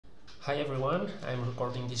Hi everyone, I'm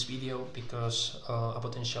recording this video because a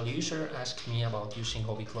potential user asked me about using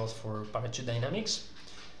Obi Cloth for parachute dynamics.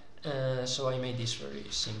 So I made this very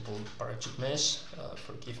simple parachute mesh.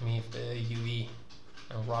 Forgive me if the UV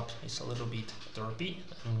and wrap is a little bit derpy.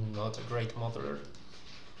 I'm not a great modeler.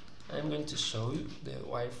 I'm going to show you the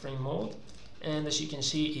wireframe mode, and as you can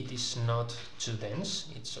see, it is not too dense.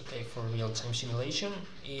 It's okay for real-time simulation.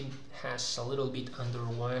 It has a little bit under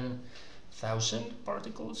 1,000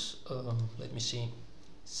 particles. Let me see,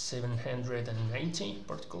 790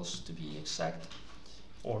 particles to be exact,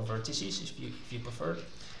 or vertices if you prefer.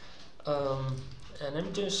 And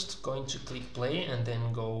I'm just going to click play and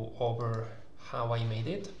then go over how I made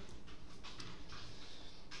it.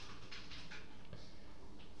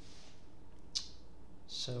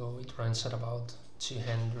 So it runs at about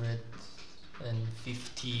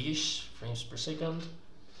 250-ish frames per second.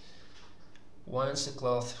 Once the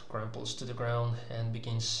cloth crumples to the ground and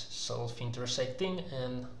begins self-intersecting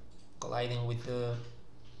and colliding with the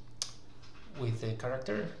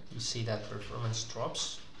character, you see that performance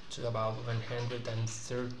drops to about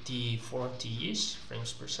 130-40-ish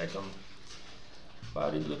frames per second.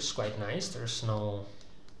 But it looks quite nice. There's no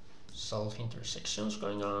self-intersections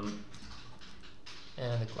going on,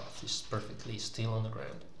 and the cloth is perfectly still on the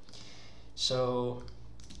ground. So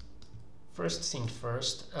first thing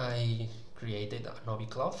first, I created an Obi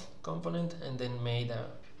Cloth component and then made a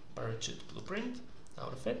parachute blueprint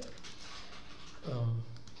out of it,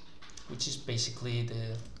 which is basically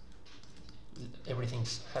everything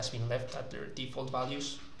has been left at their default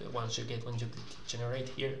values, the ones you get when you click generate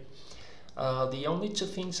here. The only two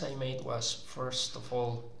things I made was, first of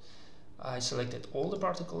all, I selected all the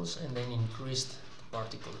particles and then increased the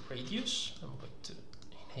particle radius. I'm going to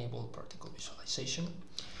enable particle visualization.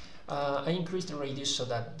 I increased the radius so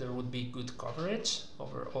that there would be good coverage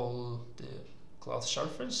over all the cloth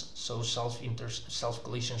surface, so self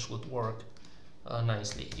collisions would work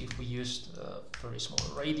nicely. If we used a very small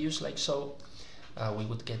radius like so, we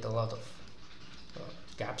would get a lot of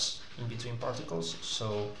gaps in between particles.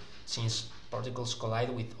 So since particles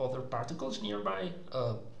collide with other particles nearby,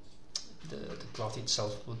 the cloth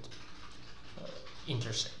itself would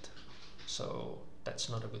intersect. So that's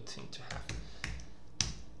not a good thing to have.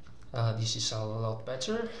 This is a lot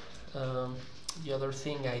better. The other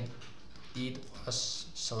thing I did was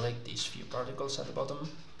select these few particles at the bottom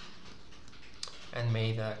and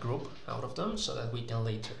made a group out of them so that we can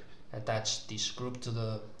later attach this group to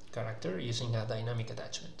the character using a dynamic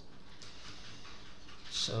attachment.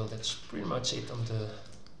 So that's pretty much it on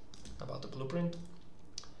about the blueprint.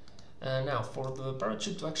 Now, for the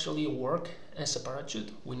parachute to actually work as a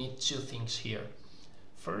parachute, we need two things here.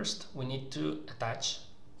 First, we need to attach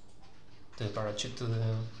the parachute to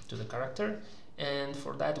the character, and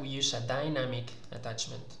for that we use a dynamic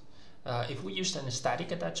attachment. If we used a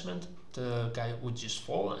static attachment, the guy would just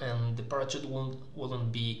fall and the parachute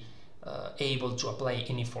wouldn't be able to apply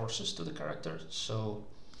any forces to the character. So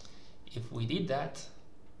if we did that,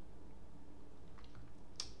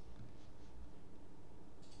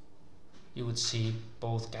 you would see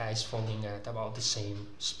both guys falling at about the same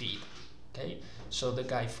speed. Okay, so the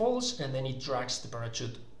guy falls and then he drags the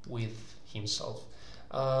parachute with himself.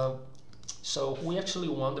 So we actually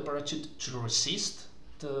want the parachute to resist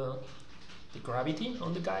the gravity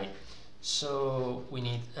on the guy, so we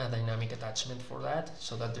need a dynamic attachment for that,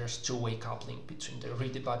 so that there's two-way coupling between the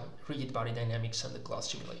rigid body dynamics and the cloth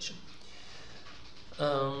simulation.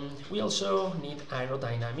 We also need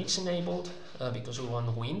aerodynamics enabled because we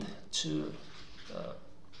want wind to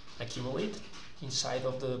accumulate inside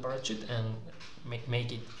of the parachute and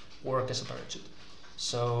make it work as a parachute.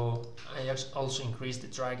 So I also increased the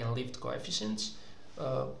drag and lift coefficients.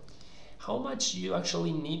 How much you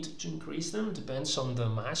actually need to increase them depends on the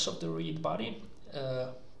mass of the rigid body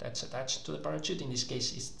that's attached to the parachute. In this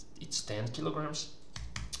case, it's 10 kilograms.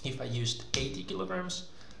 If I used 80 kilograms,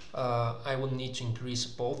 I would need to increase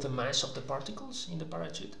both the mass of the particles in the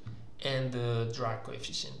parachute and the drag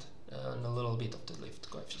coefficient and a little bit of the lift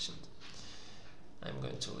coefficient. I'm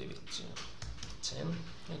going to leave it to 10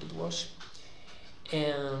 like it was.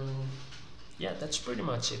 And yeah, that's pretty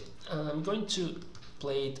much it. I'm going to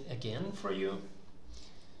play it again for you,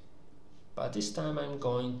 but this time I'm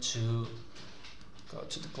going to go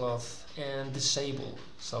to the cloth and disable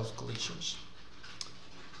self collisions.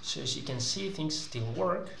 So as you can see, things still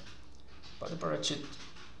work, but the parachute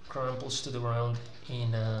crumples to the ground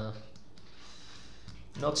in a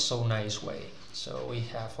not so nice way. So we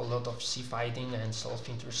have a lot of C-fighting and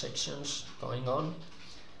self-intersections going on.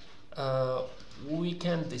 We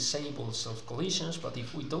can disable self-collisions, but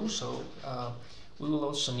if we do so, we will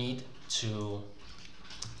also need to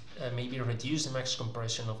maybe reduce the max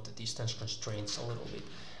compression of the distance constraints a little bit.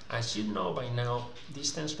 As you know by now,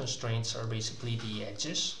 distance constraints are basically the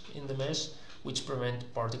edges in the mesh which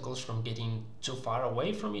prevent particles from getting too far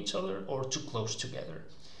away from each other or too close together.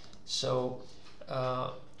 So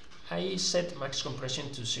I set max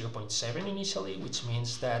compression to 0.7 initially, which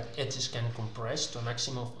means that edges can compress to a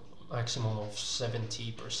maximum of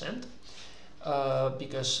 70%,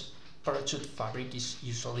 because parachute fabric is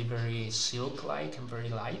usually very silk-like and very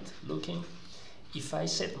light looking. If I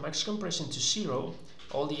set max compression to 0,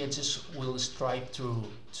 all the edges will strive to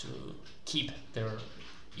keep their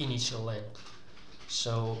initial length.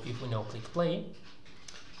 So if we now click play,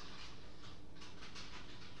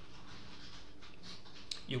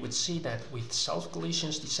 you would see that with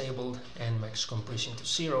self-collisions disabled and max compression to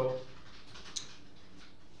 0,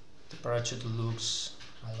 the parachute looks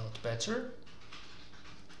a lot better.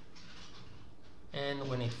 And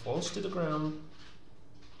when it falls to the ground,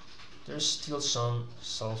 there's still some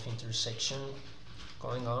self-intersection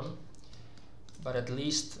going on, but at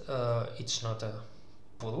least it's not a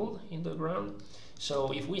puddle in the ground.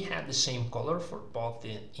 So if we had the same color for both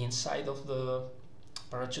the inside of the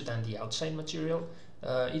parachute and the outside material,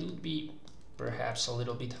 it would be perhaps a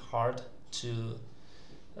little bit hard to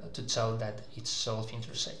tell that it's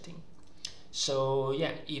self-intersecting. So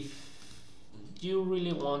yeah, if you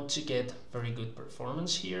really want to get very good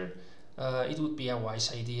performance here, it would be a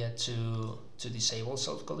wise idea to disable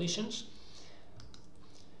self-collisions.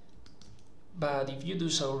 But if you do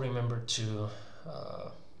so, remember to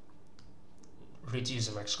reduce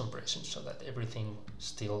the max compression so that everything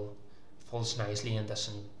still falls nicely and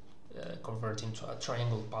doesn't convert into a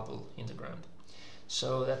triangle puddle in the ground.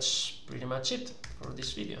 So that's pretty much it for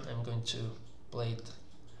this video. I'm going to play it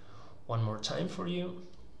one more time for you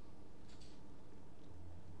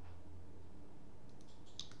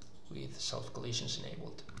with self-collisions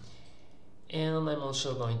enabled. And I'm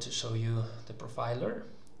also going to show you the profiler.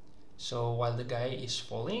 So while the guy is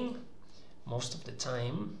falling, most of the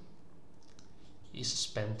time is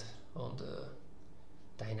spent on the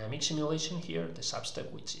dynamic simulation here, the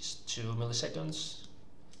substep, which is 2 milliseconds,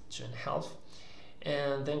 2.5,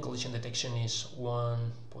 and then collision detection is 1.3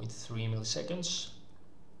 milliseconds.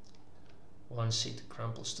 Once it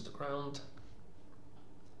crumples to the ground,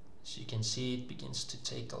 as you can see, it begins to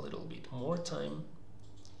take a little bit more time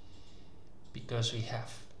because we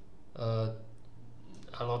have a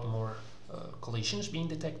lot more collisions being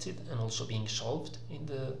detected and also being solved in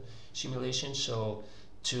the simulation. So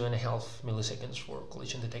 2.5 milliseconds for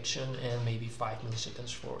collision detection and maybe 5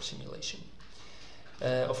 milliseconds for simulation.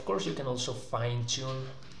 Of course, you can also fine-tune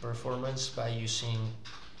performance by using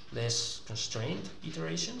less constraint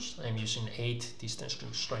iterations. I'm using 8 distance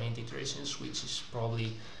constraint iterations, which is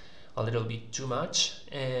probably a little bit too much,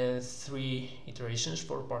 and 3 iterations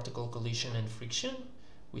for particle collision and friction,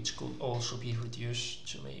 which could also be reduced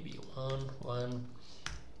to maybe 1,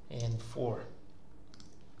 and 4.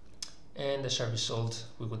 And as a result,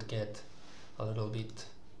 we would get a little bit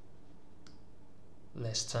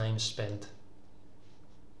less time spent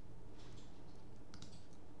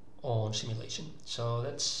on simulation. So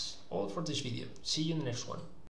that's all for this video. See you in the next one.